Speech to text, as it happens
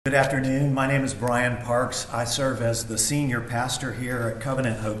Good afternoon. My name is Brian Parks. I serve as the senior pastor here at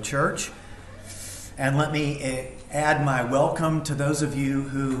Covenant Hope Church. And let me add my welcome to those of you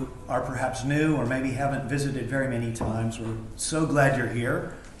who are perhaps new or maybe haven't visited very many times. We're so glad you're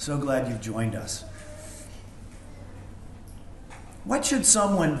here. So glad you've joined us. What should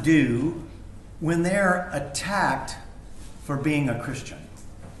someone do when they're attacked for being a Christian?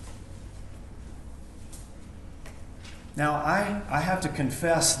 Now, I have to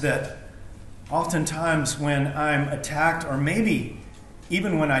confess that oftentimes when I'm attacked, or maybe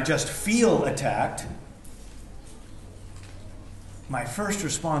even when I just feel attacked, my first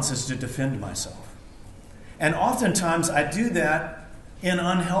response is to defend myself. And oftentimes I do that in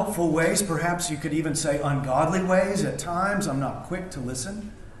unhelpful ways, perhaps you could even say ungodly ways. At times I'm not quick to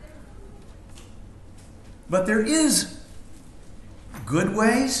listen. But there is good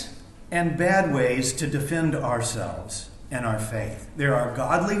ways and bad ways to defend ourselves and our faith. There are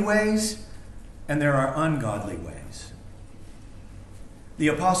godly ways and there are ungodly ways. The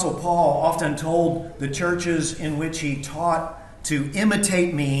Apostle Paul often told the churches in which he taught to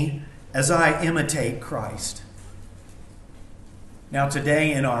imitate me as I imitate Christ. Now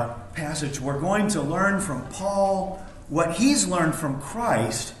today in our passage we're going to learn from Paul what he's learned from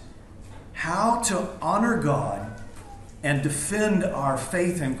Christ, how to honor God and defend our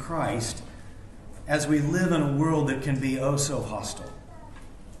faith in Christ as we live in a world that can be oh so hostile.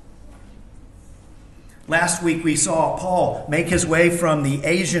 Last week we saw Paul make his way from the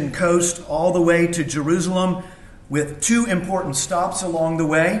Asian coast all the way to Jerusalem with two important stops along the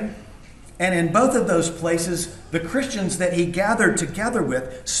way. And in both of those places, the Christians that he gathered together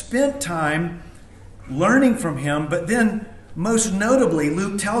with spent time learning from him, but then most notably,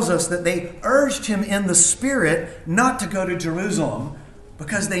 Luke tells us that they urged him in the Spirit not to go to Jerusalem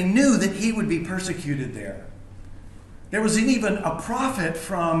because they knew that he would be persecuted there. There was even a prophet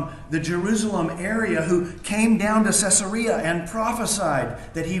from the Jerusalem area who came down to Caesarea and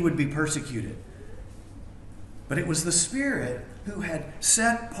prophesied that he would be persecuted. But it was the Spirit who had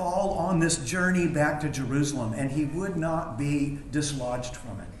set Paul on this journey back to Jerusalem, and he would not be dislodged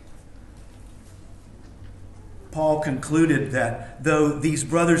from it. Paul concluded that though these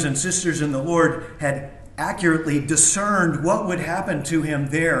brothers and sisters in the Lord had accurately discerned what would happen to him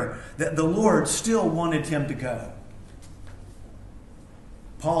there, that the Lord still wanted him to go.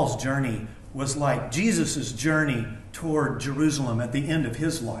 Paul's journey was like Jesus' journey toward Jerusalem at the end of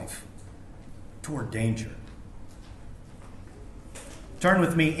his life, toward danger. Turn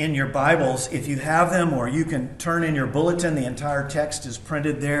with me in your Bibles if you have them, or you can turn in your bulletin. The entire text is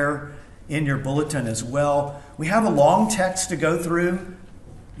printed there in your bulletin as well. We have a long text to go through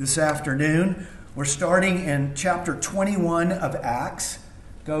this afternoon. We're starting in chapter 21 of Acts.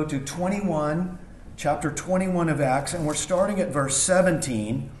 Go to chapter 21 of Acts, and we're starting at verse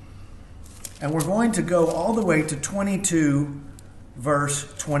 17. And we're going to go all the way to 22,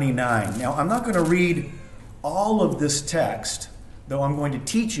 verse 29. Now, I'm not going to read all of this text, though I'm going to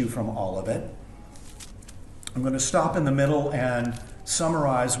teach you from all of it. I'm going to stop in the middle and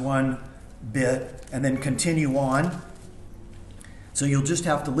summarize one bit and then continue on. So you'll just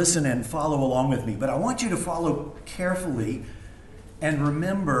have to listen and follow along with me. But I want you to follow carefully and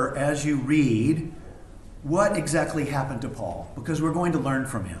remember as you read what exactly happened to Paul, because we're going to learn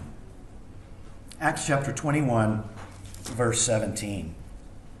from him. Acts chapter 21, verse 17.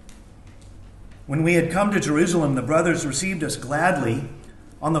 When we had come to Jerusalem, the brothers received us gladly.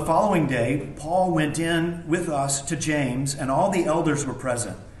 On the following day, Paul went in with us to James, and all the elders were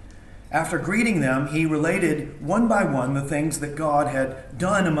present. After greeting them, he related one by one the things that God had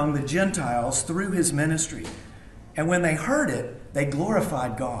done among the Gentiles through his ministry. And when they heard it, they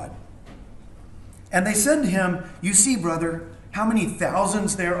glorified God. And they said to him, "You see, brother, how many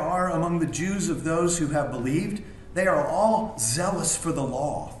thousands there are among the Jews of those who have believed. They are all zealous for the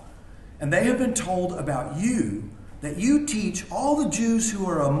law. And they have been told about you that you teach all the Jews who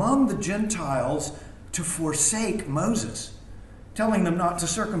are among the Gentiles to forsake Moses, telling them not to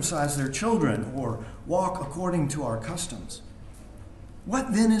circumcise their children or walk according to our customs.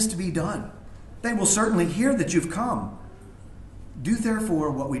 What then is to be done? They will certainly hear that you've come. Do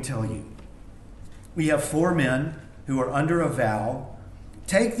therefore what we tell you. We have 4 men who are under a vow.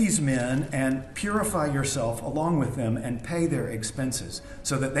 Take these men and purify yourself along with them and pay their expenses,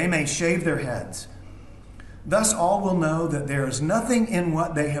 so that they may shave their heads. Thus all will know that there is nothing in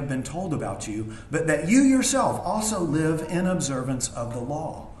what they have been told about you, but that you yourself also live in observance of the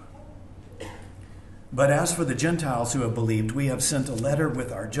law. But as for the Gentiles who have believed, we have sent a letter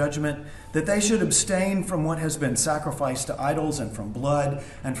with our judgment, that they should abstain from what has been sacrificed to idols, and from blood,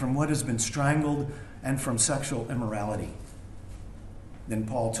 and from what has been strangled, and from sexual immorality. Then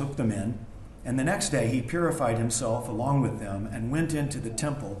Paul took them in, and the next day he purified himself along with them and went into the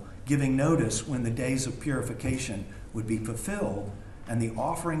temple, giving notice when the days of purification would be fulfilled and the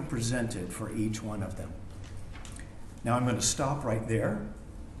offering presented for each one of them. Now I'm going to stop right there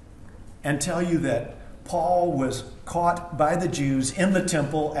and tell you that Paul was caught by the Jews in the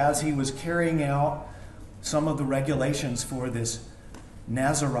temple as he was carrying out some of the regulations for this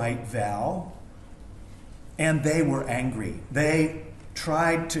Nazirite vow, and they were angry. They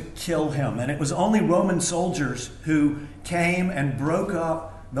tried to kill him, and it was only Roman soldiers who came and broke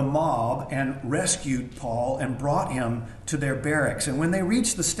up the mob and rescued Paul and brought him to their barracks. And when they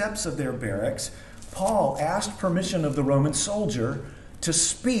reached the steps of their barracks, Paul asked permission of the Roman soldier to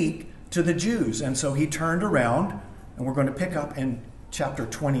speak to the Jews. And so he turned around, and we're going to pick up in chapter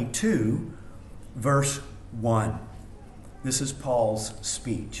 22, verse 1. This is Paul's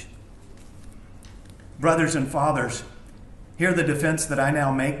speech. Brothers and fathers, hear the defense that I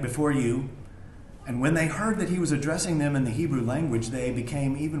now make before you. And when they heard that he was addressing them in the Hebrew language, they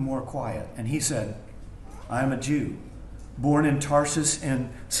became even more quiet. And he said, I am a Jew, born in Tarsus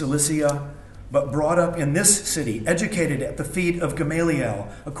in Cilicia, but brought up in this city, educated at the feet of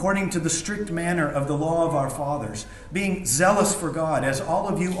Gamaliel, according to the strict manner of the law of our fathers, being zealous for God, as all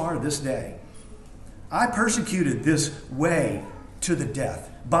of you are this day. I persecuted this way to the death,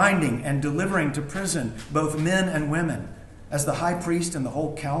 binding and delivering to prison both men and women, as the high priest and the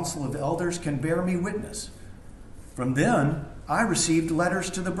whole council of elders can bear me witness. From then I received letters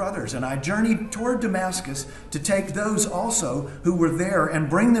to the brothers, and I journeyed toward Damascus to take those also who were there and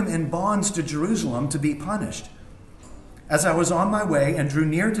bring them in bonds to Jerusalem to be punished. As I was on my way and drew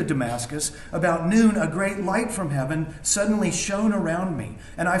near to Damascus, about noon a great light from heaven suddenly shone around me,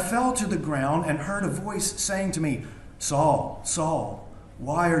 and I fell to the ground and heard a voice saying to me, Saul, Saul,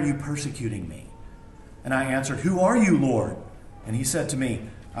 why are you persecuting me? And I answered, Who are you, Lord? And he said to me,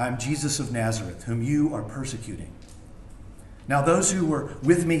 I am Jesus of Nazareth, whom you are persecuting. Now those who were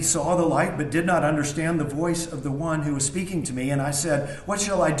with me saw the light, but did not understand the voice of the one who was speaking to me. And I said, What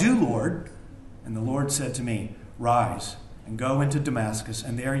shall I do, Lord? And the Lord said to me, Rise and go into Damascus,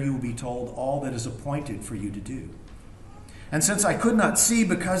 and there you will be told all that is appointed for you to do. And since I could not see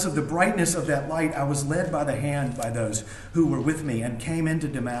because of the brightness of that light, I was led by the hand by those who were with me and came into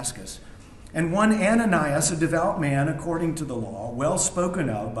Damascus. And one Ananias, a devout man according to the law, well spoken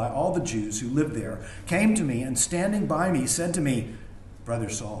of by all the Jews who lived there, came to me and standing by me said to me, Brother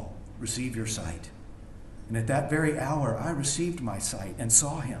Saul, receive your sight. And at that very hour I received my sight and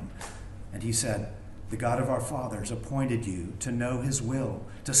saw him. And he said, The God of our fathers appointed you to know his will,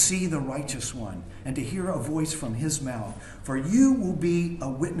 to see the righteous one, and to hear a voice from his mouth. For you will be a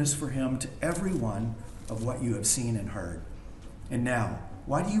witness for him to every one of what you have seen and heard. And now,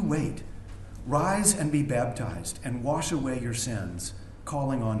 why do you wait? Rise and be baptized and wash away your sins,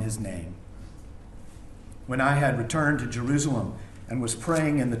 calling on his name. When I had returned to Jerusalem and was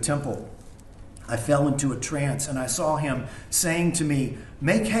praying in the temple, I fell into a trance, and I saw him saying to me,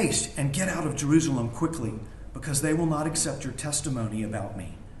 Make haste and get out of Jerusalem quickly, because they will not accept your testimony about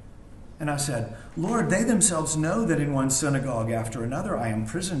me. And I said, Lord, they themselves know that in one synagogue after another I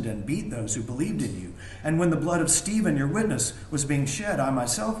imprisoned and beat those who believed in you. And when the blood of Stephen, your witness, was being shed, I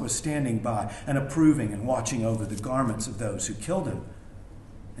myself was standing by and approving and watching over the garments of those who killed him.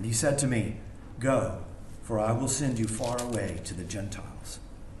 And he said to me, Go, for I will send you far away to the Gentiles.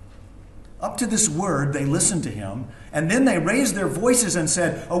 Up to this word they listened to him, and then they raised their voices and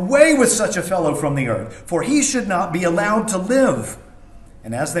said, Away with such a fellow from the earth, for he should not be allowed to live.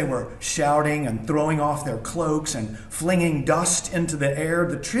 And as they were shouting and throwing off their cloaks and flinging dust into the air,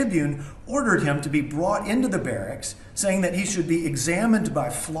 the tribune ordered him to be brought into the barracks, saying that he should be examined by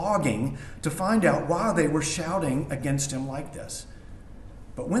flogging to find out why they were shouting against him like this.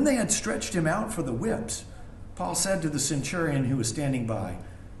 But when they had stretched him out for the whips, Paul said to the centurion who was standing by,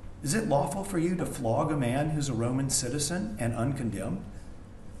 Is it lawful for you to flog a man who's a Roman citizen and uncondemned?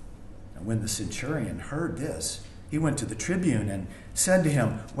 And when the centurion heard this, he went to the tribune and said to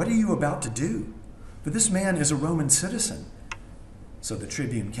him, What are you about to do? For this man is a Roman citizen. So the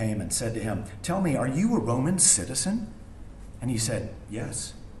tribune came and said to him, Tell me, are you a Roman citizen? And he said,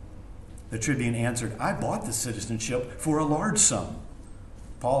 Yes. The tribune answered, I bought the citizenship for a large sum.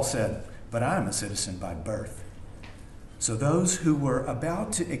 Paul said, But I am a citizen by birth. So those who were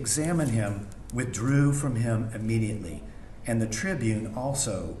about to examine him withdrew from him immediately, and the tribune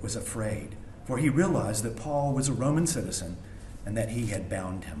also was afraid, for he realized that Paul was a Roman citizen and that he had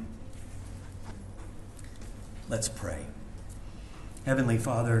bound him. Let's pray. Heavenly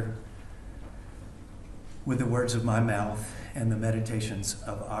Father, with the words of my mouth and the meditations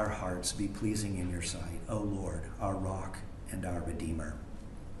of our hearts be pleasing in your sight, O Lord, our rock and our Redeemer.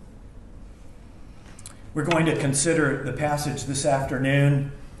 We're going to consider the passage this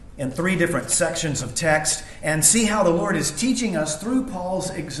afternoon in 3 different sections of text and see how the Lord is teaching us through Paul's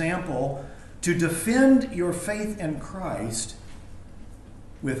example to defend your faith in Christ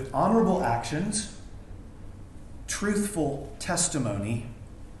with honorable actions, truthful testimony,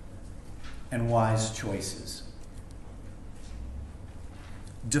 and wise choices.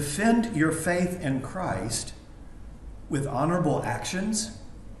 Defend your faith in Christ with honorable actions,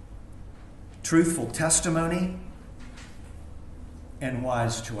 truthful testimony, and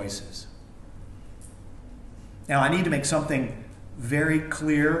wise choices. Now, I need to make something very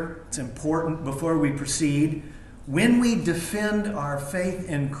clear. It's important before we proceed. When we defend our faith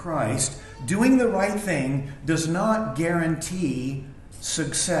in Christ, doing the right thing does not guarantee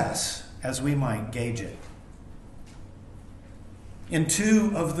success as we might gauge it. In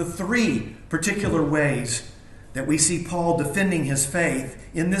 2 of the 3 particular ways that we see Paul defending his faith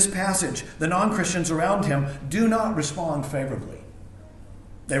in this passage, the non-Christians around him do not respond favorably.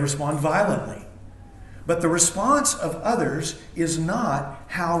 They respond violently. But the response of others is not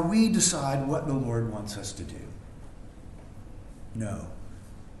how we decide what the Lord wants us to do. No.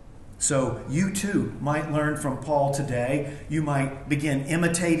 So you too might learn from Paul today. You might begin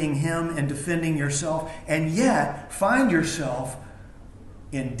imitating him and defending yourself, and yet find yourself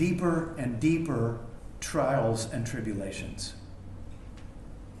in deeper and deeper trials and tribulations.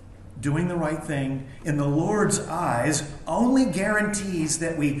 Doing the right thing in the Lord's eyes only guarantees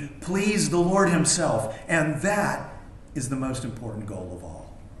that we please the Lord himself, and that is the most important goal of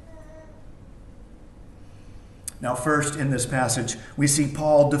all. Now, first in this passage, we see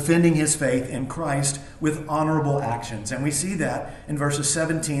Paul defending his faith in Christ with honorable actions, and we see that in verses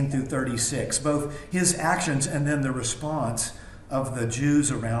 17 through 36, both his actions and then the response of the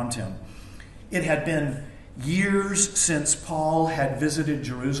Jews around him. It had been years since Paul had visited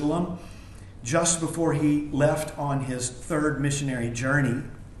Jerusalem, just before he left on his 3rd missionary journey.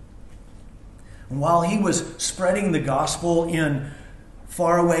 And while he was spreading the gospel in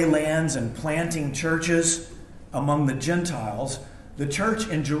faraway lands and planting churches among the Gentiles, the church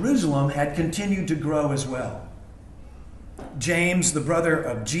in Jerusalem had continued to grow as well. James, the brother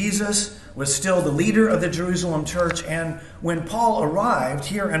of Jesus, was still the leader of the Jerusalem church, and when Paul arrived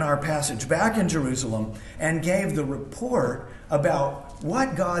here in our passage back in Jerusalem and gave the report about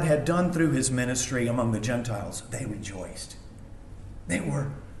what God had done through his ministry among the Gentiles, they rejoiced. They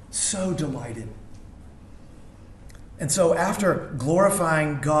were so delighted. And so after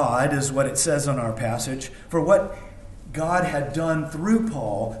glorifying God, is what it says in our passage, for what God had done through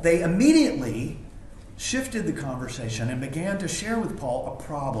Paul, they immediately shifted the conversation and began to share with Paul a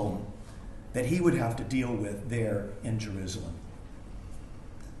problem that he would have to deal with there in Jerusalem.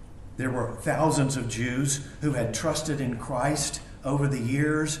 There were thousands of Jews who had trusted in Christ over the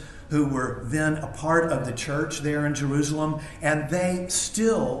years, who were then a part of the church there in Jerusalem, and they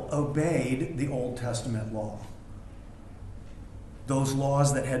still obeyed the Old Testament law. Those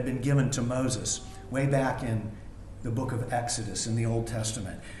laws that had been given to Moses way back in the book of Exodus in the Old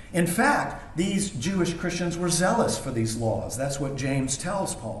Testament. In fact, these Jewish Christians were zealous for these laws. That's what James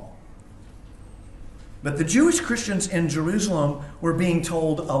tells Paul. But the Jewish Christians in Jerusalem were being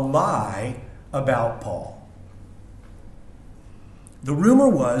told a lie about Paul. The rumor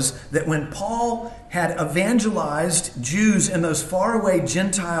was that when Paul had evangelized Jews in those faraway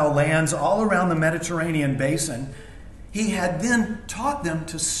Gentile lands all around the Mediterranean basin, he had then taught them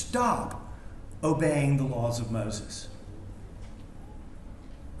to stop obeying the laws of Moses.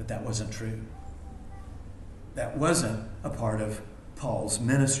 But that wasn't true. That wasn't a part of Paul's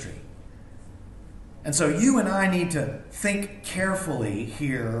ministry. And so you and I need to think carefully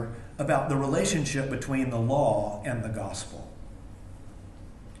here about the relationship between the law and the gospel.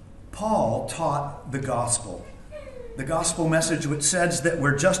 Paul taught the gospel message which says that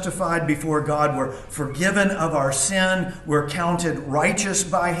we're justified before God, we're forgiven of our sin, we're counted righteous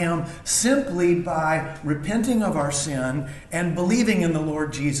by him simply by repenting of our sin and believing in the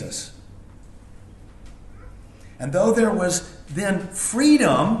Lord Jesus. And though there was then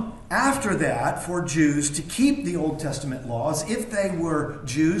freedom after that for Jews to keep the Old Testament laws, if they were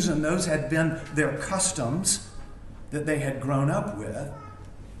Jews and those had been their customs that they had grown up with,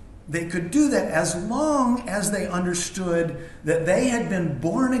 they could do that as long as they understood that they had been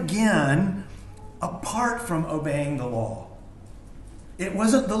born again apart from obeying the law. It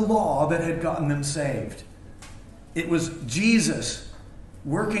wasn't the law that had gotten them saved. It was Jesus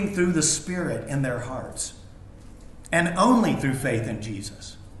working through the Spirit in their hearts, and only through faith in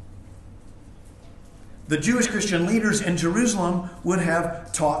Jesus. The Jewish Christian leaders in Jerusalem would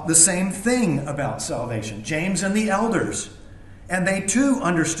have taught the same thing about salvation. James and the elders And they too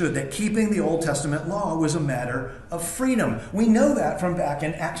understood that keeping the Old Testament law was a matter of freedom. We know that from back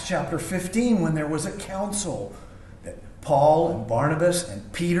in Acts chapter 15 when there was a council that Paul and Barnabas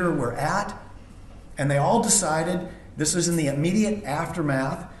and Peter were at. And they all decided, this is in the immediate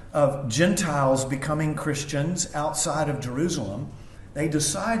aftermath of Gentiles becoming Christians outside of Jerusalem. They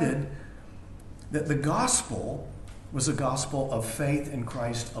decided that the gospel was a gospel of faith in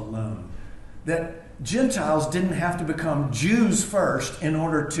Christ alone. That Gentiles didn't have to become Jews first in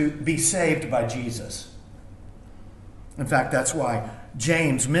order to be saved by Jesus. In fact, that's why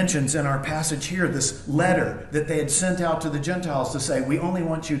James mentions in our passage here this letter that they had sent out to the Gentiles to say, we only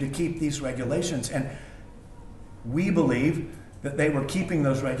want you to keep these regulations. And we believe that they were keeping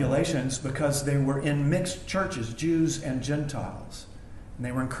those regulations because they were in mixed churches, Jews and Gentiles. And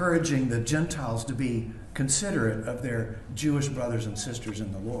they were encouraging the Gentiles to be considerate of their Jewish brothers and sisters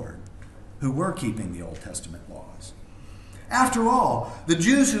in the Lord, who were keeping the Old Testament laws. After all, the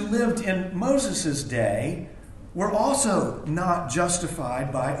Jews who lived in Moses' day were also not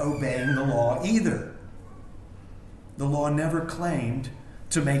justified by obeying the law either. The law never claimed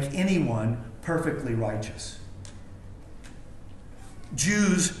to make anyone perfectly righteous.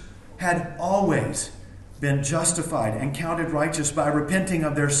 Jews had always been justified and counted righteous by repenting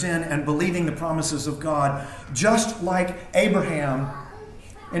of their sin and believing the promises of God, just like Abraham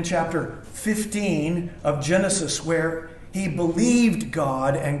in chapter 15 of Genesis, where he believed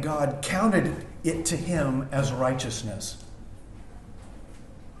God and God counted it to him as righteousness.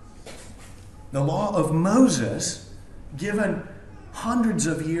 The law of Moses, given hundreds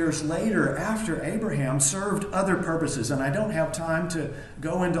of years later after Abraham, served other purposes, and I don't have time to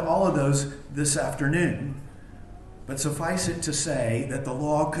go into all of those this afternoon, but suffice it to say that the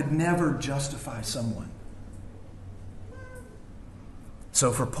law could never justify someone.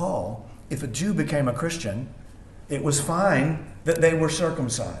 So for Paul, if a Jew became a Christian, it was fine that they were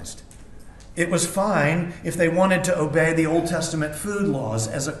circumcised. It was fine if they wanted to obey the Old Testament food laws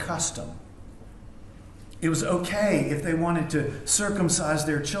as a custom. It was okay if they wanted to circumcise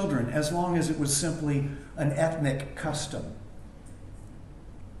their children as long as it was simply an ethnic custom.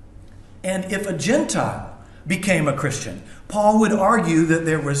 And if a Gentile became a Christian, Paul would argue that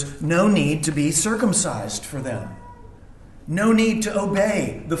there was no need to be circumcised for them. No need to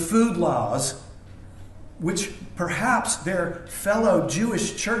obey the food laws, which perhaps their fellow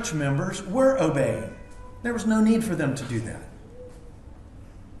Jewish church members were obeying. There was no need for them to do that.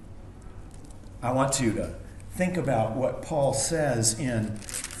 I want you to think about what Paul says in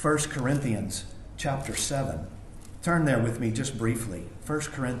 1 Corinthians chapter 7. Turn there with me just briefly. 1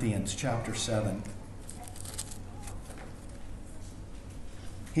 Corinthians chapter 7.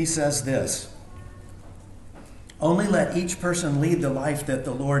 He says this: "Only let each person lead the life that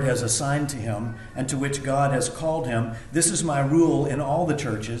the Lord has assigned to him and to which God has called him. This is my rule in all the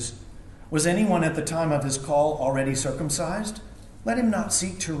churches. Was anyone at the time of his call already circumcised? Let him not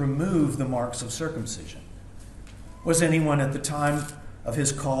seek to remove the marks of circumcision. Was anyone at the time of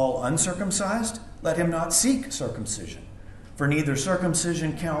his call uncircumcised? Let him not seek circumcision. For neither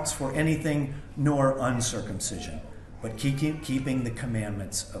circumcision counts for anything nor uncircumcision, but keeping the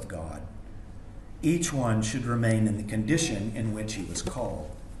commandments of God. Each one should remain in the condition in which he was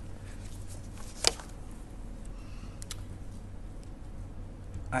called."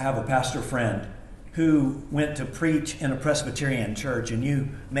 I have a pastor friend who went to preach in a Presbyterian church, and you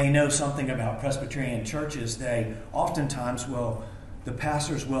may know something about Presbyterian churches. They oftentimes the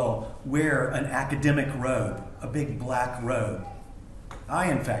pastors will wear an academic robe, a big black robe. I,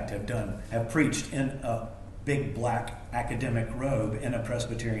 in fact, have preached in a big black academic robe in a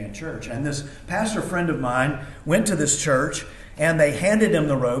Presbyterian church. And this pastor friend of mine went to this church, and they handed him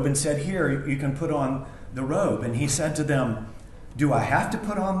the robe and said, "Here, you can put on the robe." And he said to them, "Do I have to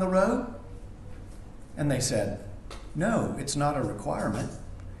put on the robe?" And they said, "No, it's not a requirement."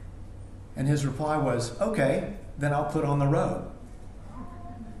 And his reply was, "Okay, then I'll put on the robe."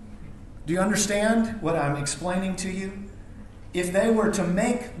 Do you understand what I'm explaining to you? If they were to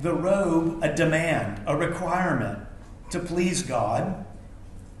make the robe a demand, a requirement to please God,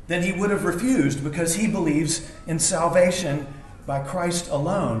 then he would have refused because he believes in salvation by Christ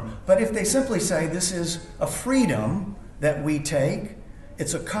alone. But if they simply say, this is a freedom that we take,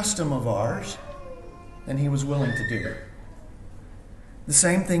 it's a custom of ours, then he was willing to do it. The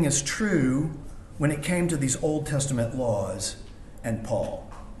same thing is true when it came to these Old Testament laws and Paul.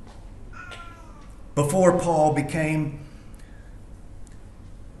 Before Paul became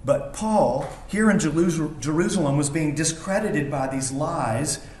But Paul, here in Jerusalem, was being discredited by these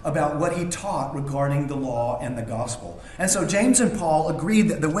lies about what he taught regarding the law and the gospel. And so James and Paul agreed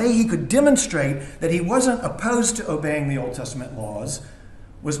that the way he could demonstrate that he wasn't opposed to obeying the Old Testament laws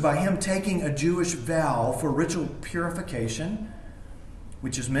was by him taking a Jewish vow for ritual purification,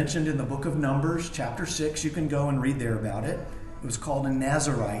 which is mentioned in the book of Numbers, chapter 6. You can go and read there about it. It was called a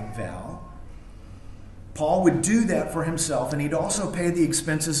Nazirite vow. Paul would do that for himself, and he'd also pay the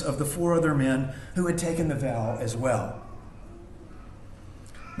expenses of the 4 other men who had taken the vow as well.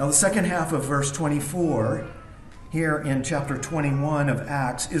 Now, the second half of verse 24, here in chapter 21 of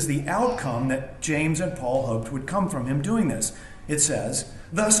Acts, is the outcome that James and Paul hoped would come from him doing this. It says,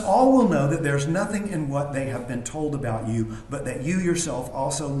 "Thus all will know that there's nothing in what they have been told about you, but that you yourself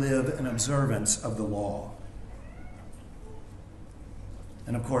also live in observance of the law."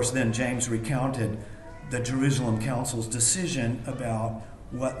 And of course, then James recounted the Jerusalem Council's decision about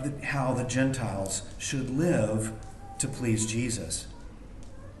how the Gentiles should live to please Jesus.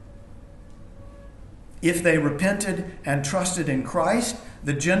 If they repented and trusted in Christ,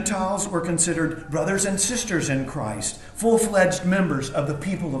 the Gentiles were considered brothers and sisters in Christ, full-fledged members of the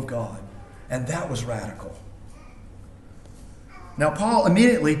people of God. And that was radical. Now, Paul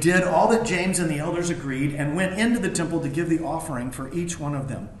immediately did all that James and the elders agreed and went into the temple to give the offering for each one of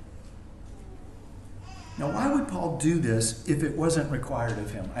them. Now, why would Paul do this if it wasn't required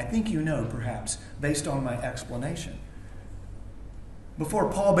of him? I think you know, perhaps, based on my explanation. Before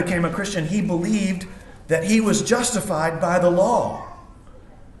Paul became a Christian, he believed that he was justified by the law.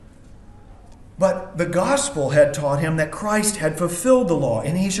 But the gospel had taught him that Christ had fulfilled the law,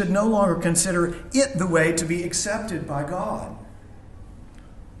 and he should no longer consider it the way to be accepted by God.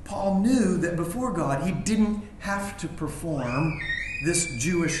 Paul knew that before God, he didn't have to perform this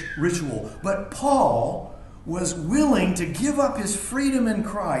Jewish ritual. But Paul was willing to give up his freedom in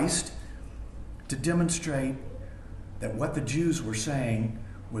Christ to demonstrate that what the Jews were saying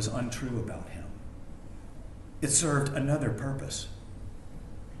was untrue about him. It served another purpose.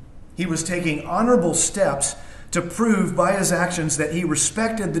 He was taking honorable steps to prove by his actions that he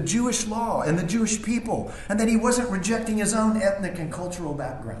respected the Jewish law and the Jewish people, and that he wasn't rejecting his own ethnic and cultural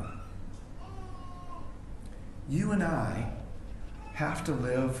background. You and I have to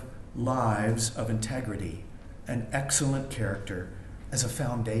live lives of integrity and excellent character as a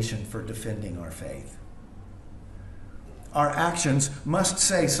foundation for defending our faith. Our actions must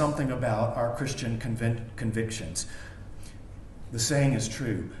say something about our Christian convictions. The saying is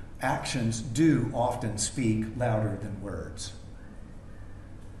true. Actions do often speak louder than words.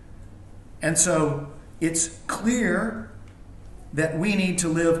 And so it's clear that we need to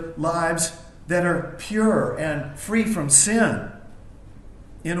live lives that are pure and free from sin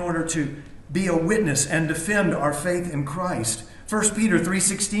in order to be a witness and defend our faith in Christ. 1 Peter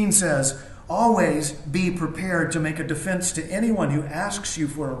 3:16 says, "Always be prepared to make a defense to anyone who asks you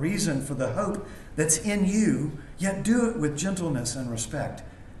for a reason for the hope that's in you, yet do it with gentleness and respect,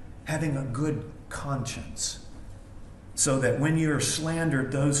 having a good conscience, so that when you're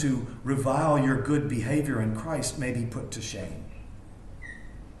slandered, those who revile your good behavior in Christ may be put to shame."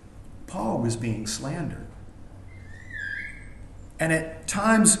 Paul was being slandered. And at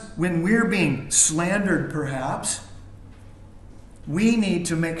times when we're being slandered, perhaps, we need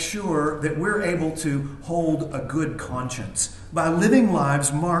to make sure that we're able to hold a good conscience by living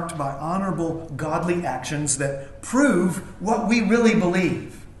lives marked by honorable, godly actions that prove what we really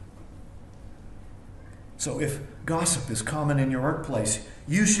believe. So if gossip is common in your workplace,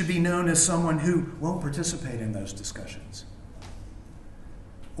 you should be known as someone who won't participate in those discussions.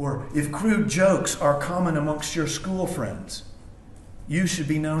 Or if crude jokes are common amongst your school friends, you should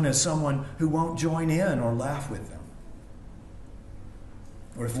be known as someone who won't join in or laugh with them.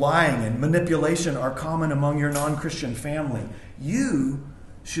 Or if lying and manipulation are common among your non-Christian family, you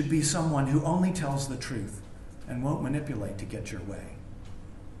should be someone who only tells the truth and won't manipulate to get your way.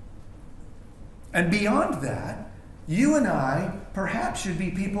 And beyond that, you and I perhaps should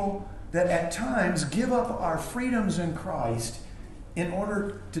be people that at times give up our freedoms in Christ in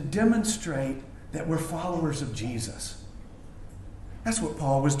order to demonstrate that we're followers of Jesus. That's what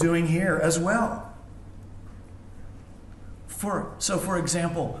Paul was doing here as well. For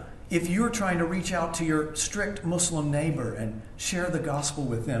example, if you're trying to reach out to your strict Muslim neighbor and share the gospel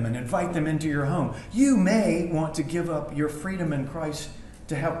with them and invite them into your home, you may want to give up your freedom in Christ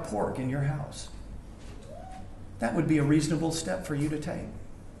to have pork in your house. That would be a reasonable step for you to take.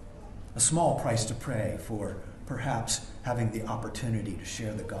 A small price to pay for perhaps having the opportunity to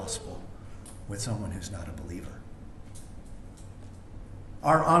share the gospel with someone who's not a believer.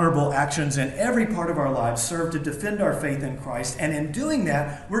 Our honorable actions in every part of our lives serve to defend our faith in Christ. And in doing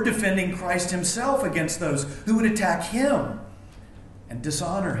that, we're defending Christ himself against those who would attack him and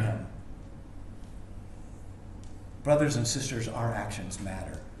dishonor him. Brothers and sisters, our actions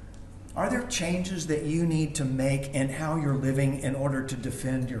matter. Are there changes that you need to make in how you're living in order to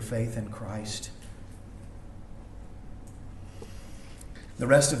defend your faith in Christ? The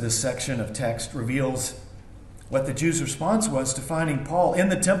rest of this section of text reveals what the Jews' response was to finding Paul in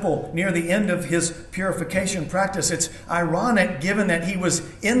the temple near the end of his purification practice. It's ironic given that he was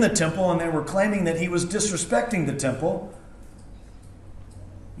in the temple and they were claiming that he was disrespecting the temple.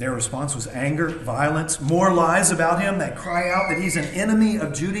 Their response was anger, violence, more lies about him. They cry out that he's an enemy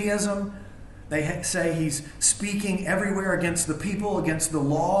of Judaism. They say he's speaking everywhere against the people, against the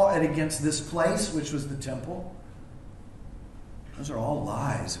law, and against this place, which was the temple. Those are all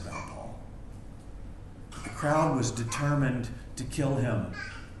lies about Paul. The crowd was determined to kill him.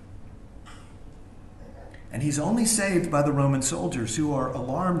 And he's only saved by the Roman soldiers who are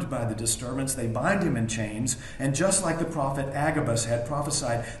alarmed by the disturbance. They bind him in chains, and just like the prophet Agabus had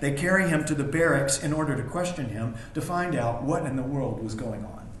prophesied, they carry him to the barracks in order to question him to find out what in the world was going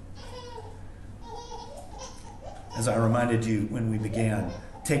on. As I reminded you when we began,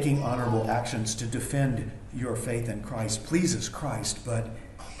 taking honorable actions to defend your faith in Christ pleases Christ, but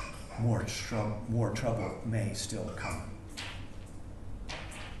more trouble may still come.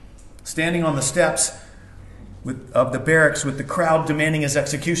 Standing on the steps of the barracks with the crowd demanding his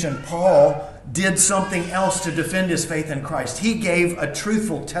execution, Paul did something else to defend his faith in Christ. He gave a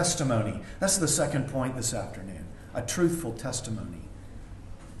truthful testimony. That's the second point this afternoon. A truthful testimony.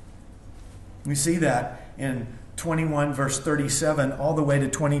 We see that in 21 verse 37 all the way to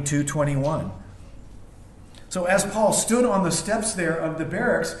 22:21. So as Paul stood on the steps there of the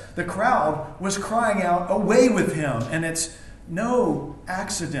barracks, the crowd was crying out, "Away with him!" And it's no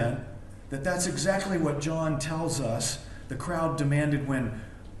accident that that's exactly what John tells us the crowd demanded when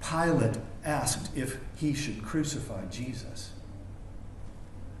Pilate asked if he should crucify Jesus.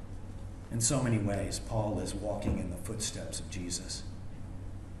 In so many ways, Paul is walking in the footsteps of Jesus.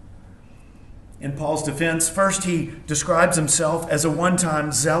 In Paul's defense, first he describes himself as a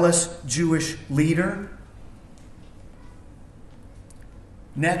one-time zealous Jewish leader.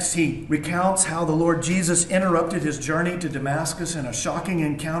 Next, he recounts how the Lord Jesus interrupted his journey to Damascus in a shocking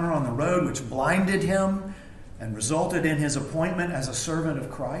encounter on the road which blinded him and resulted in his appointment as a servant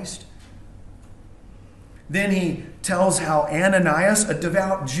of Christ. Then he tells how Ananias, a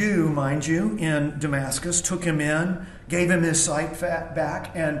devout Jew, mind you, in Damascus, took him in, gave him his sight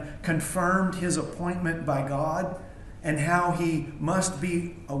back, and confirmed his appointment by God, and how he must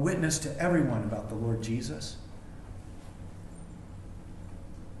be a witness to everyone about the Lord Jesus.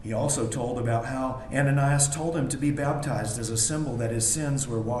 He also told about how Ananias told him to be baptized as a symbol that his sins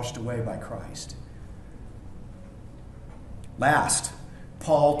were washed away by Christ. Last,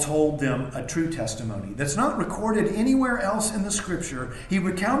 Paul told them a true testimony that's not recorded anywhere else in the Scripture. He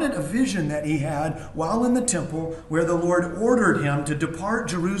recounted a vision that he had while in the temple where the Lord ordered him to depart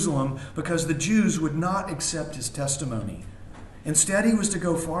Jerusalem because the Jews would not accept his testimony. Instead, he was to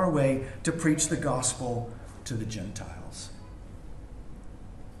go far away to preach the gospel to the Gentiles.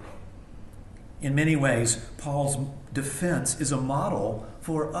 In many ways, Paul's defense is a model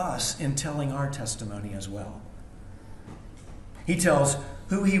for us in telling our testimony as well. He tells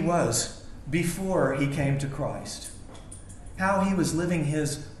who he was before he came to Christ, how he was living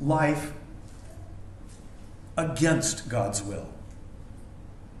his life against God's will.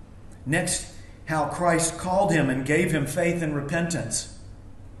 Next, how Christ called him and gave him faith and repentance.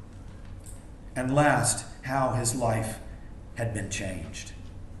 And last, how his life had been changed.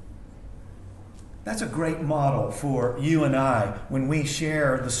 That's a great model for you and I when we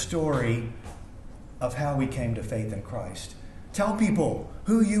share the story of how we came to faith in Christ. Tell people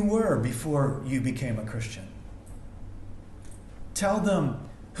who you were before you became a Christian. Tell them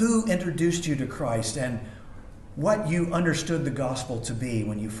who introduced you to Christ and what you understood the gospel to be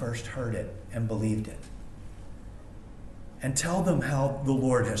when you first heard it and believed it. And tell them how the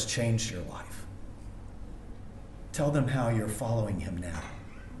Lord has changed your life. Tell them how you're following him now.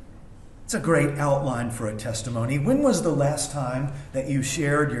 It's a great outline for a testimony. When was the last time that you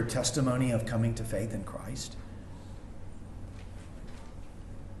shared your testimony of coming to faith in Christ?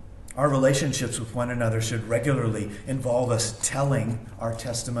 Our relationships with one another should regularly involve us telling our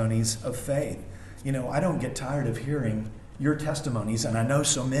testimonies of faith. You know, I don't get tired of hearing your testimonies, and I know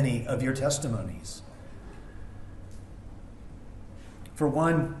so many of your testimonies. For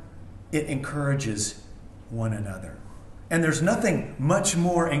one, it encourages one another. And there's nothing much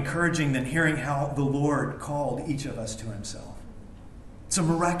more encouraging than hearing how the Lord called each of us to himself. It's a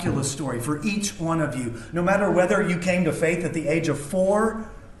miraculous story for each one of you. No matter whether you came to faith at the age of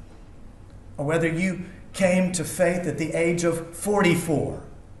 4 or whether you came to faith at the age of 44.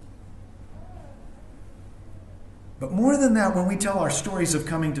 But more than that, when we tell our stories of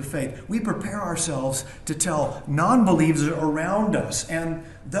coming to faith, we prepare ourselves to tell non-believers around us. And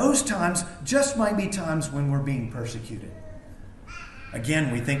those times just might be times when we're being persecuted.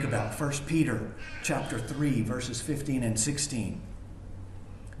 Again, we think about 1 Peter chapter 3, verses 15 and 16.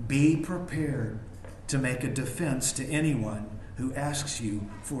 Be prepared to make a defense to anyone who asks you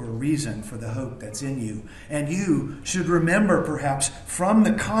for a reason for the hope that's in you. And you should remember, perhaps, from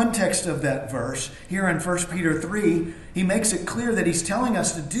the context of that verse, here in 1 Peter 3, he makes it clear that he's telling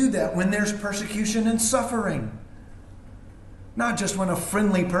us to do that when there's persecution and suffering. Not just when a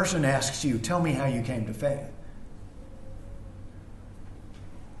friendly person asks you, tell me how you came to faith.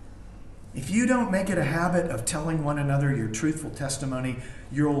 If you don't make it a habit of telling one another your truthful testimony,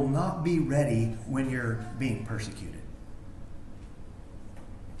 you'll not be ready when you're being persecuted.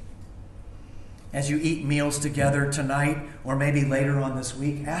 As you eat meals together tonight or maybe later on this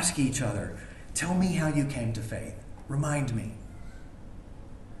week, ask each other, tell me how you came to faith. Remind me.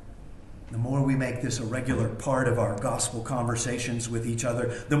 The more we make this a regular part of our gospel conversations with each other,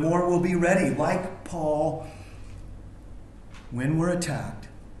 the more we'll be ready, like Paul, when we're attacked,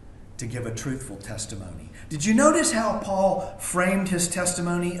 to give a truthful testimony. Did you notice how Paul framed his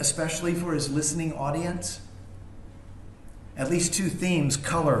testimony, especially for his listening audience? At least 2 themes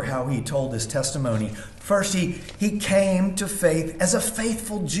color how he told his testimony. First, he came to faith as a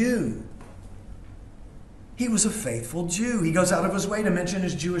faithful Jew. He was a faithful Jew. He goes out of his way to mention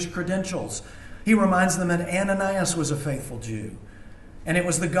his Jewish credentials. He reminds them that Ananias was a faithful Jew. And it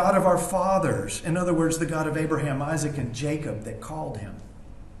was the God of our fathers, in other words, the God of Abraham, Isaac, and Jacob, that called him.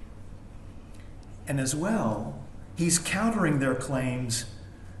 And as well, he's countering their claims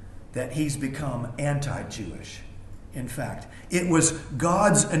that he's become anti-Jewish. In fact, it was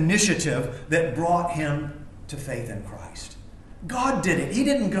God's initiative that brought him to faith in Christ. God did it. He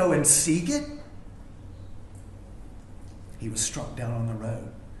didn't go and seek it. He was struck down on the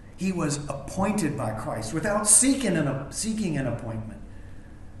road. He was appointed by Christ without seeking an appointment.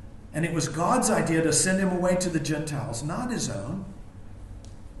 And it was God's idea to send him away to the Gentiles, not his own.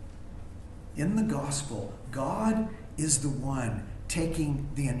 In the gospel, God is the one taking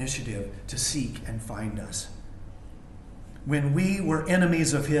the initiative to seek and find us. When we were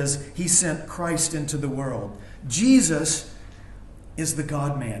enemies of his, he sent Christ into the world. Jesus is the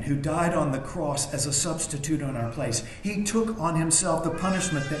God-man who died on the cross as a substitute on our place. He took on himself the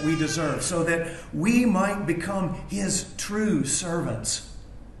punishment that we deserve so that we might become his true servants.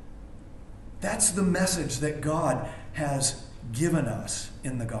 That's the message that God has given us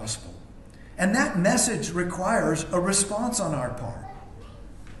in the gospel. And that message requires a response on our part.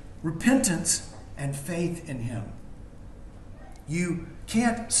 Repentance and faith in him. You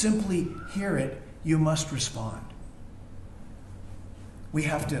can't simply hear it, you must respond. We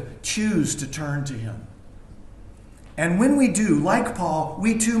have to choose to turn to him. And when we do, like Paul,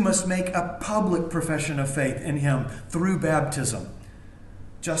 we too must make a public profession of faith in him through baptism,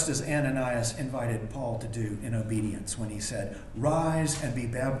 just as Ananias invited Paul to do in obedience when he said, "Rise and be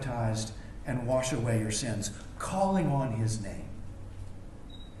baptized and wash away your sins," calling on his name.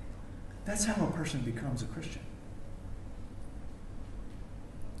 That's how a person becomes a Christian.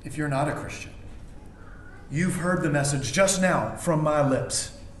 If you're not a Christian, you've heard the message just now from my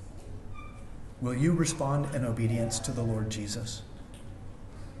lips. Will you respond in obedience to the Lord Jesus?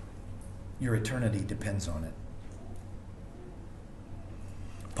 Your eternity depends on it.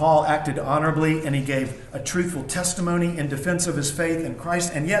 Paul acted honorably and he gave a truthful testimony in defense of his faith in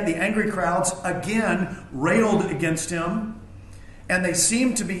Christ, and yet the angry crowds again railed against him. And they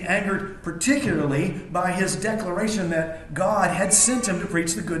seemed to be angered particularly by his declaration that God had sent him to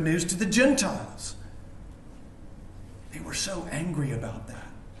preach the good news to the Gentiles. They were so angry about that.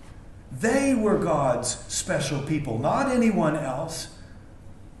 They were God's special people, not anyone else.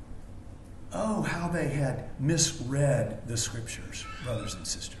 Oh, how they had misread the scriptures, brothers and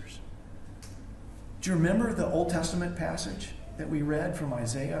sisters. Do you remember the Old Testament passage that we read from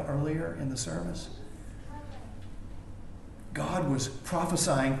Isaiah earlier in the service? God was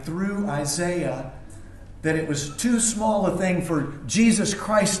prophesying through Isaiah that it was too small a thing for Jesus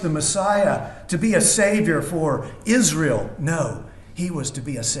Christ, the Messiah, to be a Savior for Israel. No, he was to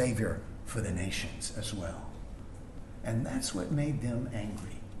be a Savior for the nations as well. And that's what made them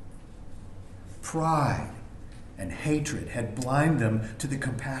angry. Pride and hatred had blinded them to the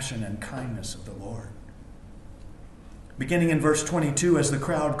compassion and kindness of the Lord. Beginning in verse 22, as the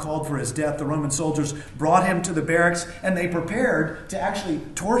crowd called for his death, the Roman soldiers brought him to the barracks, and they prepared to actually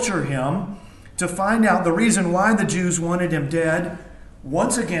torture him to find out the reason why the Jews wanted him dead.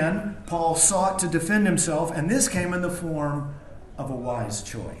 Once again, Paul sought to defend himself, and this came in the form of a wise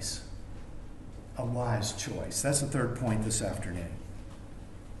choice. A wise choice. That's the third point this afternoon.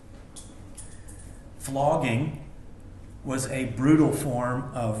 Flogging was a brutal form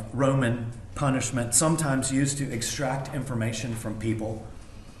of Roman punishment, sometimes used to extract information from people.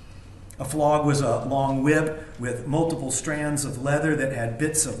 A flog was a long whip with multiple strands of leather that had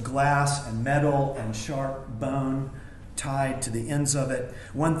bits of glass and metal and sharp bone tied to the ends of it.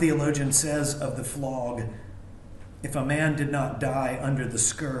 One theologian says of the flog, if a man did not die under the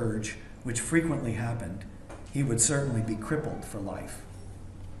scourge, which frequently happened, he would certainly be crippled for life.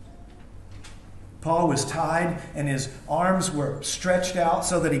 Paul was tied and his arms were stretched out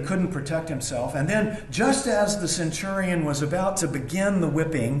so that he couldn't protect himself. And then, just as the centurion was about to begin the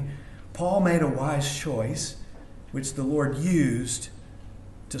whipping, Paul made a wise choice, which the Lord used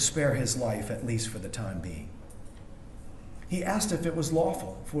to spare his life, at least for the time being. He asked if it was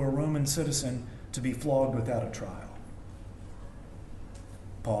lawful for a Roman citizen to be flogged without a trial.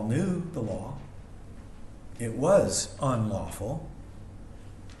 Paul knew the law. It was unlawful.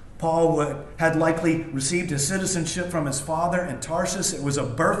 Paul had likely received his citizenship from his father in Tarsus. It was a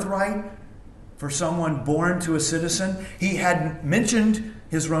birthright for someone born to a citizen. He hadn't mentioned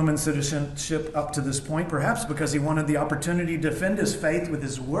his Roman citizenship up to this point, perhaps because he wanted the opportunity to defend his faith with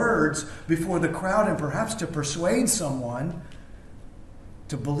his words before the crowd and perhaps to persuade someone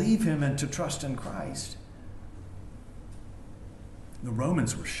to believe him and to trust in Christ. The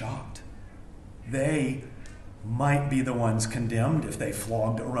Romans were shocked. They might be the ones condemned if they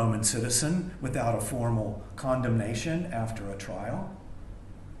flogged a Roman citizen without a formal condemnation after a trial.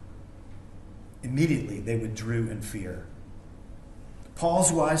 Immediately they withdrew in fear.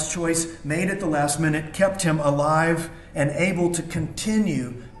 Paul's wise choice, made at the last minute, kept him alive and able to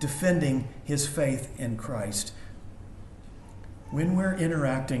continue defending his faith in Christ. When we're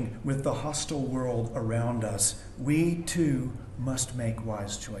interacting with the hostile world around us, we too must make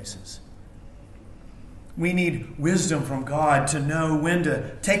wise choices. We need wisdom from God to know when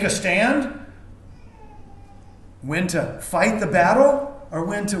to take a stand, when to fight the battle, or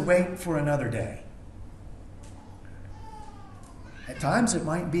when to wait for another day. At times it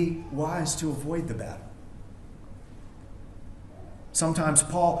might be wise to avoid the battle. Sometimes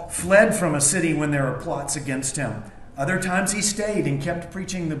Paul fled from a city when there were plots against him. Other times he stayed and kept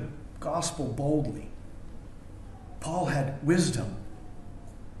preaching the gospel boldly. Paul had wisdom.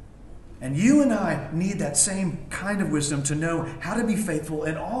 And you and I need that same kind of wisdom to know how to be faithful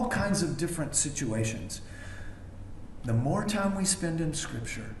in all kinds of different situations. The more time we spend in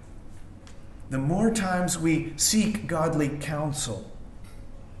Scripture, the more times we seek godly counsel,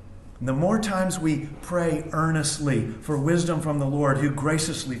 the more times we pray earnestly for wisdom from the Lord, who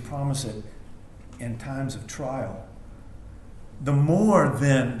graciously promises it in times of trial, the more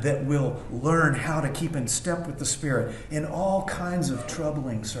then that we'll learn how to keep in step with the Spirit in all kinds of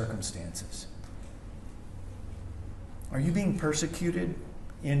troubling circumstances. Are you being persecuted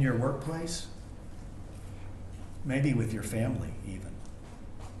in your workplace? Maybe with your family even.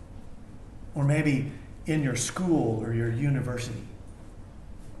 Or maybe in your school or your university.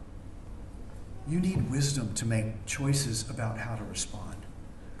 You need wisdom to make choices about how to respond.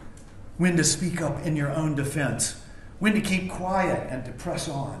 When to speak up in your own defense. When to keep quiet and to press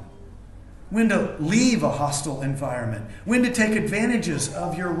on. When to leave a hostile environment. When to take advantages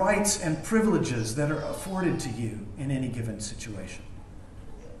of your rights and privileges that are afforded to you in any given situation.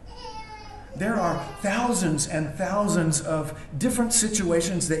 There are thousands and thousands of different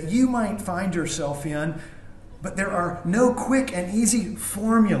situations that you might find yourself in, but there are no quick and easy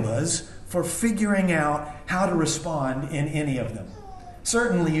formulas for figuring out how to respond in any of them.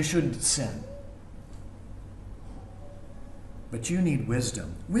 Certainly you shouldn't sin. But you need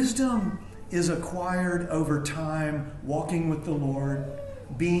wisdom. Wisdom is acquired over time, walking with the Lord,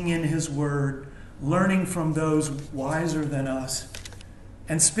 being in His Word, learning from those wiser than us,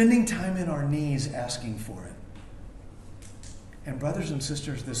 and spending time in our knees asking for it. And brothers and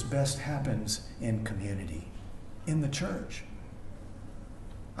sisters, this best happens in community, in the church.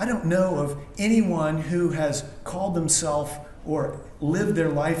 I don't know of anyone who has called themselves or lived their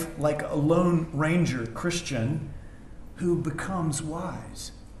life like a Lone Ranger Christian who becomes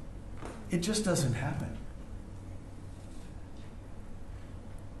wise. It just doesn't happen.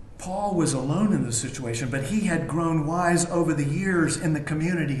 Paul was alone in this situation, but he had grown wise over the years in the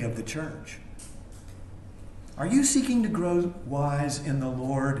community of the church. Are you seeking to grow wise in the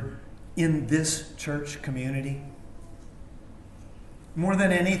Lord in this church community? More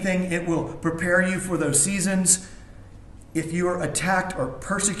than anything, it will prepare you for those seasons if you are attacked or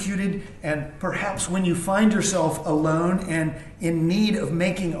persecuted, and perhaps when you find yourself alone and in need of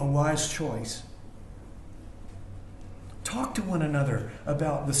making a wise choice. Talk to one another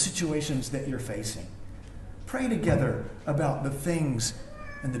about the situations that you're facing. Pray together about the things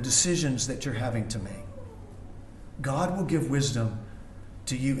and the decisions that you're having to make. God will give wisdom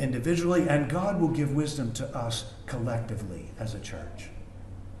to you individually, and God will give wisdom to us collectively as a church.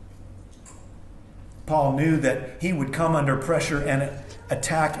 Paul knew that he would come under pressure and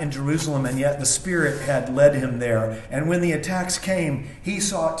attack in Jerusalem, and yet the Spirit had led him there. And when the attacks came, he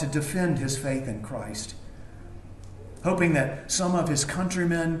sought to defend his faith in Christ, hoping that some of his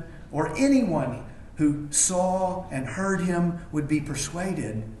countrymen or anyone who saw and heard him would be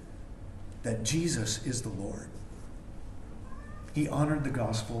persuaded that Jesus is the Lord. He honored the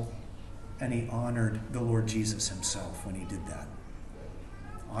gospel, and he honored the Lord Jesus himself when he did that.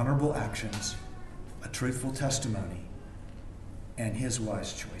 Honorable actions, a truthful testimony, and his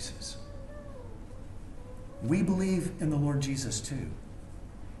wise choices. We believe in the Lord Jesus too,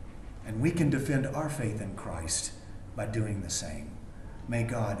 and we can defend our faith in Christ by doing the same. May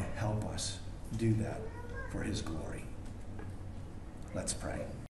God help us do that for his glory. Let's pray.